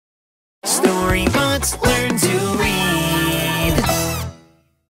Storybots learn to read.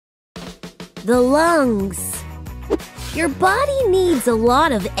 The lungs. Your body needs a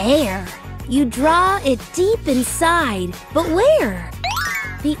lot of air. You draw it deep inside, but where?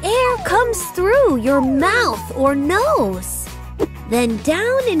 The air comes through your mouth or nose. Then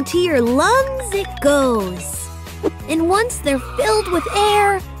down into your lungs it goes. And once they're filled with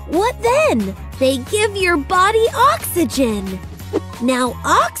air, what then? They give your body oxygen. Now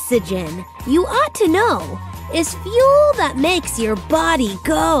oxygen, you ought to know, is fuel that makes your body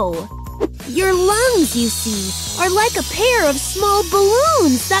go. Your lungs, you see, are like a pair of small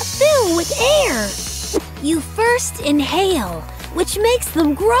balloons that fill with air. You first inhale, which makes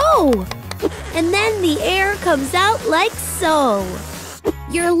them grow. And then the air comes out like so.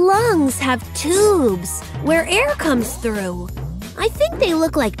 Your lungs have tubes where air comes through. I think they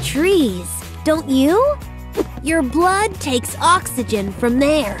look like trees, don't you? Your blood takes oxygen from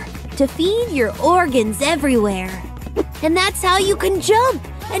there to feed your organs everywhere. And that's how you can jump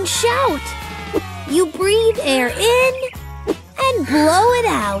and shout. You breathe air in and blow it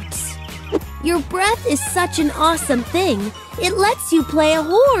out. Your breath is such an awesome thing, it lets you play a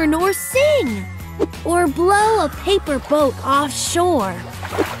horn or sing, or blow a paper boat offshore,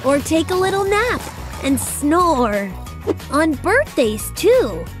 or take a little nap and snore. On birthdays,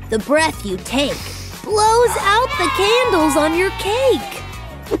 too, the breath you take blows out the candles on your cake.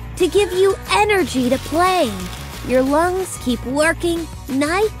 To give you energy to play, your lungs keep working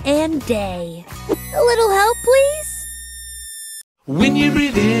night and day. A little help, please? When you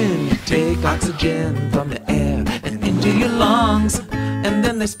breathe in, you take oxygen from the air and into your lungs, and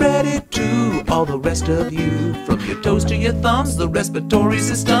then they spread it to all the rest of you. From your toes to your thumbs, the respiratory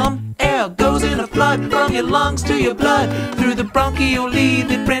system. Air goes in a flood from your lungs to your blood. Through the bronchioli,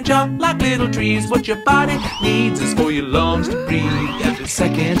 they branch out like little trees. What your body needs is for your lungs to breathe every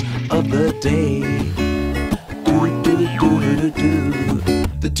second of the day.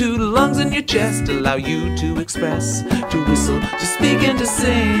 The two lungs in your chest allow you to express, to whistle, to speak and to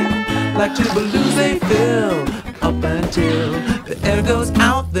sing. Like two balloons they fill up until the air goes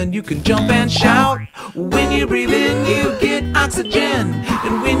out, then you can jump and shout. When you breathe in, you get oxygen,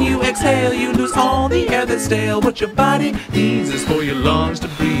 and when you exhale, you lose all the air that's stale. What your body needs is for your lungs to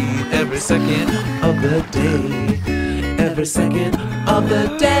breathe every second of the day. Every second of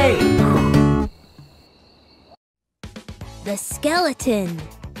the day. The skeleton.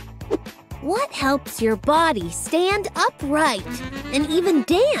 What helps your body stand upright and even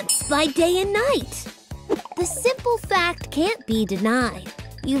dance by day and night? The simple fact can't be denied.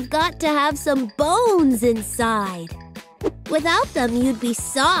 You've got to have some bones inside. Without them, you'd be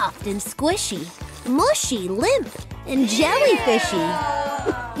soft and squishy, mushy, limp, and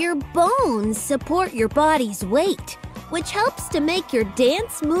jellyfishy. Your bones support your body's weight, which helps to make your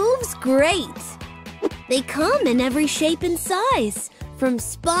dance moves great. They come in every shape and size, from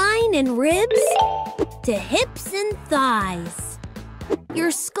spine and ribs to hips and thighs. Your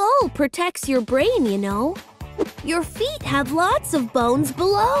skull protects your brain, you know. Your feet have lots of bones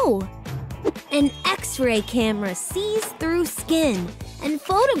below. An X-ray camera sees through skin and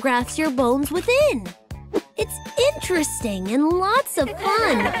photographs your bones within. It's interesting and lots of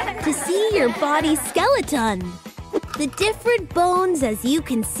fun to see your body's skeleton. The different bones, as you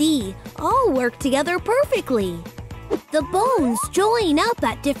can see, all work together perfectly. The bones join up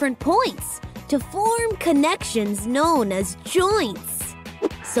at different points to form connections known as joints.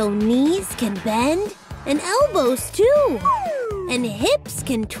 So knees can bend, and elbows too. And hips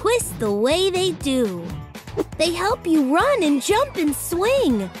can twist the way they do. They help you run and jump and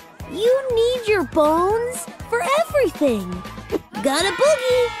swing. You need your bones for everything. Got a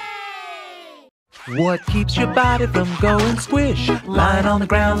boogie? What keeps your body from going squish? Lying on the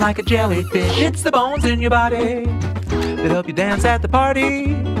ground like a jellyfish. It's the bones in your body that help you dance at the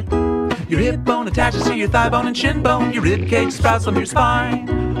party. Your hip bone attaches to your thigh bone and shin bone. Your rib cage sprouts from your spine.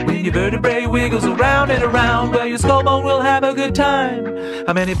 When your vertebrae wiggles around and around, well, your skull bone will have a good time.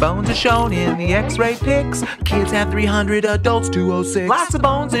 How many bones are shown in the X-ray pics? Kids have 300, adults 206. Lots of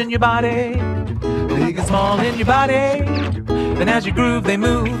bones in your body, big and small in your body. Then as you groove, they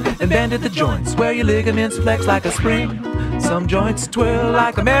move and bend at the joints, where your ligaments flex like a spring. Some joints twirl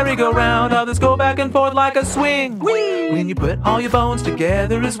like a merry-go-round, others go back and forth like a swing. When you put all your bones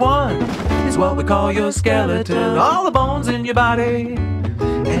together as one, it's what we call your skeleton. All the bones in your body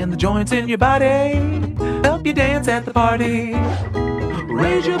and the joints in your body help you dance at the party.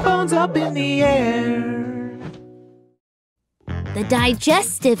 Raise your bones up in the air. The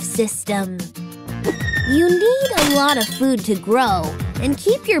digestive system. You need a lot of food to grow and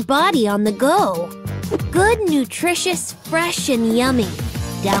keep your body on the go. Good, nutritious, fresh, and yummy.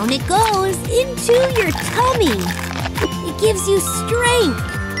 Down it goes into your tummy. It gives you strength,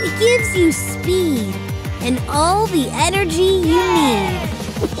 it gives you speed, and all the energy you need.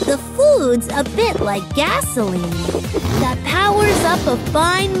 The food's a bit like gasoline that powers up a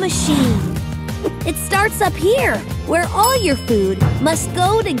fine machine. It starts up here, where all your food must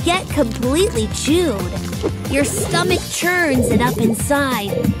go to get completely chewed. Your stomach churns it up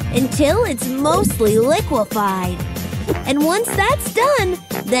inside until it's mostly liquefied. And once that's done,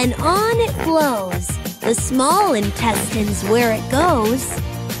 then on it flows. The small intestine's where it goes.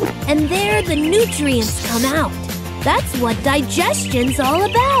 And there the nutrients come out. That's what digestion's all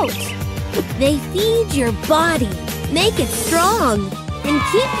about. They feed your body, make it strong, and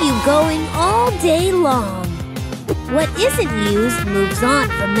keep you going all day long. What isn't used moves on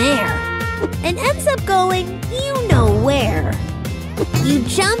from there and ends up going you know where. You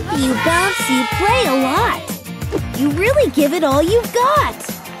jump, you bounce, you play a lot. You really give it all you've got.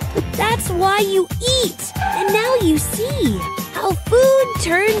 That's why you eat, and now you see how food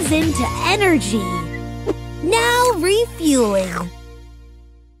turns into energy. Now refueling.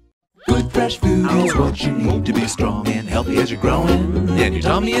 Good fresh food is what you need to be strong and healthy as you're growing. And your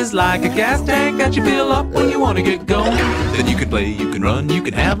tummy is like a gas tank that you fill up when you want to get going. Then you can play, you can run, you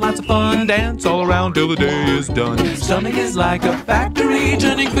can have lots of fun, dance all around till the day is done. Stomach is like a factory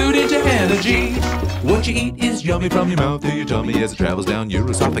turning food into energy. What you eat is yummy from your mouth to your tummy as it travels down your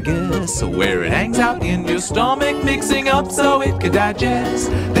esophagus. So where it hangs out in your stomach, mixing up so it can digest.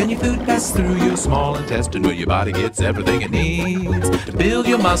 Then your food passes through your small intestine where your body gets everything it needs to build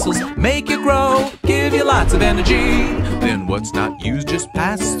your muscles, make you grow, give you lots of energy. Then what's not used just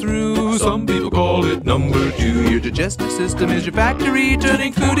passes through. Some people call it number 2. Your digestive system is your factory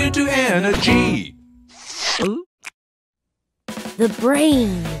turning food into energy. The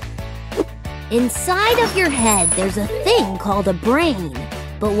brain. Inside of your head, there's a thing called a brain.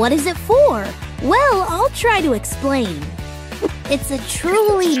 But what is it for? Well, I'll try to explain. It's a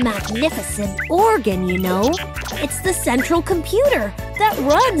truly magnificent organ, you know. It's the central computer that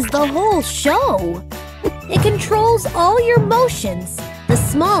runs the whole show. It controls all your motions, the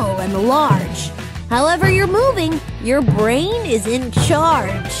small and the large. However you're moving, your brain is in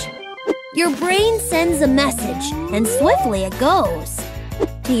charge. Your brain sends a message, and swiftly it goes.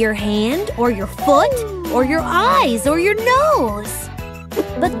 To your hand, or your foot, or your eyes, or your nose.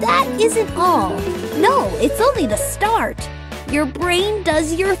 But that isn't all. No, it's only the start. Your brain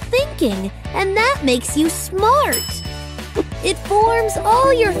does your thinking, and that makes you smart. It forms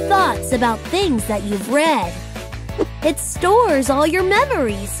all your thoughts about things that you've read. It stores all your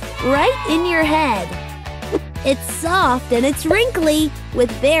memories right in your head. It's soft and it's wrinkly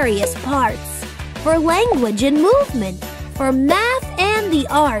with various parts for language and movement, for math and the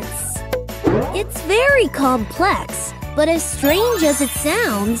arts. It's very complex, but as strange as it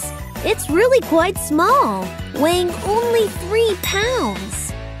sounds, it's really quite small, weighing only 3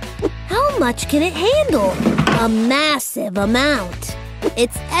 pounds. How much can it handle? A massive amount.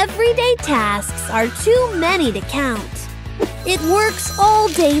 Its everyday tasks are too many to count. It works all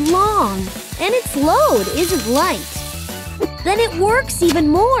day long, and its load isn't light. Then it works even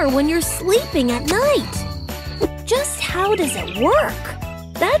more when you're sleeping at night. Just how does it work?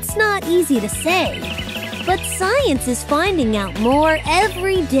 That's not easy to say, but science is finding out more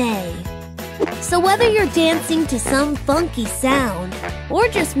every day. So whether you're dancing to some funky sound, or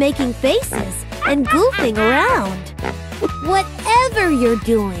just making faces and goofing around, whatever you're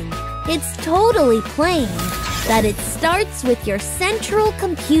doing, it's totally plain that it starts with your central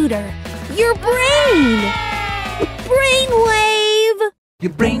computer, your brain! Brainwave!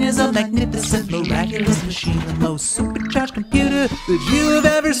 Your brain is a magnificent, miraculous machine, the most supercharged computer that you have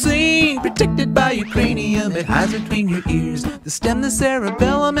ever seen. Protected by your cranium, it hides between your ears, the stem, the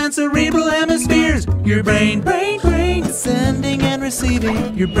cerebellum, and cerebral hemispheres. Your brain, sending and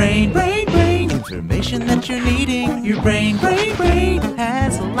receiving. Your brain, information that you're needing. Your brain,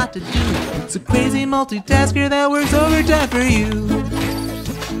 has a lot to do. It's a crazy multitasker that works overtime for you.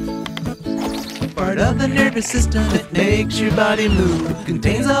 Part of the nervous system, it makes your body move.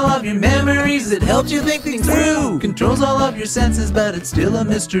 Contains all of your memories, it helps you think things through. Controls all of your senses, but it's still a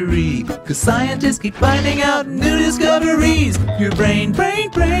mystery, 'cause scientists keep finding out new discoveries. Your brain,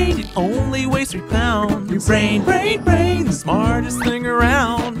 it only weighs 3 pounds. Your brain, the smartest thing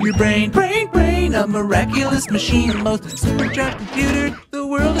around. Your brain, a miraculous machine, the most supercharged computer the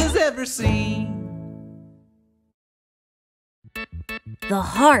world has ever seen. The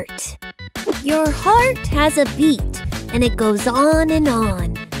heart. Your heart has a beat, and it goes on, in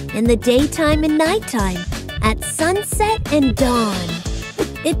the daytime and nighttime, at sunset and dawn.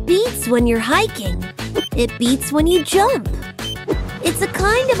 It beats when you're hiking. It beats when you jump. It's a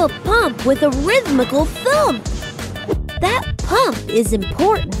kind of a pump with a rhythmical thump. That pump is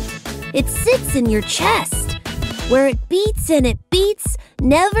important. It sits in your chest, where it beats and it beats,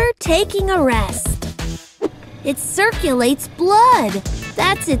 never taking a rest. It circulates blood.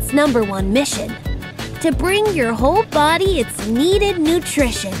 That's its #1 mission. To bring your whole body its needed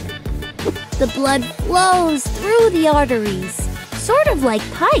nutrition. The blood flows through the arteries, sort of like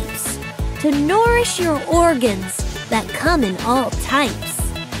pipes, to nourish your organs that come in all types.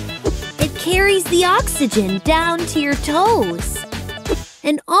 It carries the oxygen down to your toes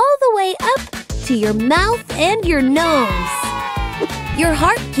and all the way up to your mouth and your nose. Your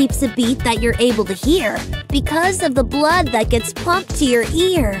heart keeps a beat that you're able to hear because of the blood that gets pumped to your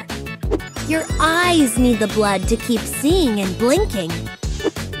ear. Your eyes need the blood to keep seeing and blinking.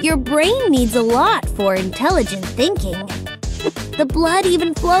 Your brain needs a lot for intelligent thinking. The blood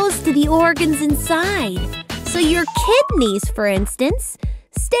even flows to the organs inside, so your kidneys, for instance,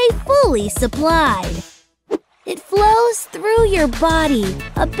 stay fully supplied. It flows through your body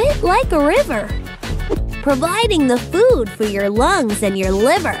a bit like a river, providing the food for your lungs and your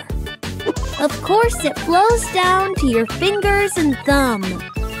liver. Of course, it flows down to your fingers and thumb,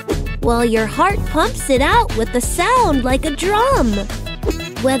 while your heart pumps it out with a sound like a drum.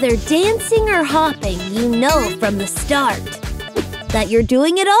 Whether dancing or hopping, you know from the start that you're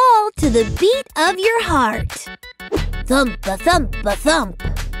doing it all to the beat of your heart. Thump-a-thump-a-thump.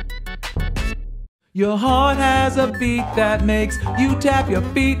 Your heart has a beat that makes you tap your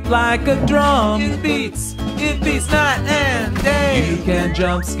feet like a drum. It beats night and day. You can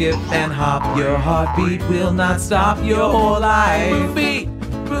jump, skip, and hop. Your heartbeat will not stop your whole life. Boom beat,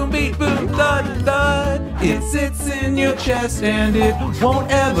 boom beat, boom thud thud. It sits in your chest and it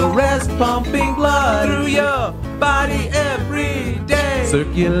won't ever rest, pumping blood through your body every day.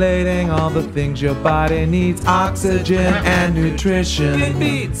 Circulating all the things your body needs, oxygen and nutrition. It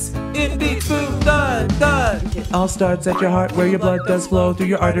beats, boom thud thud. It all starts at your heart where your blood does flow through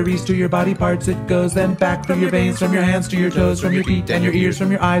your arteries to your body parts. It goes then back through your veins, from your hands to your toes, from your feet and your ears,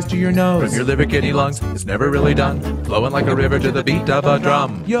 from your eyes to your nose. From your liver, kidney, lungs, it's never really done, flowing like a river to the beat of a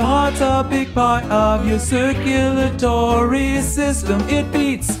drum. Your heart's a big part of your circulatory system. It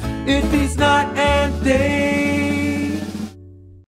beats night and day.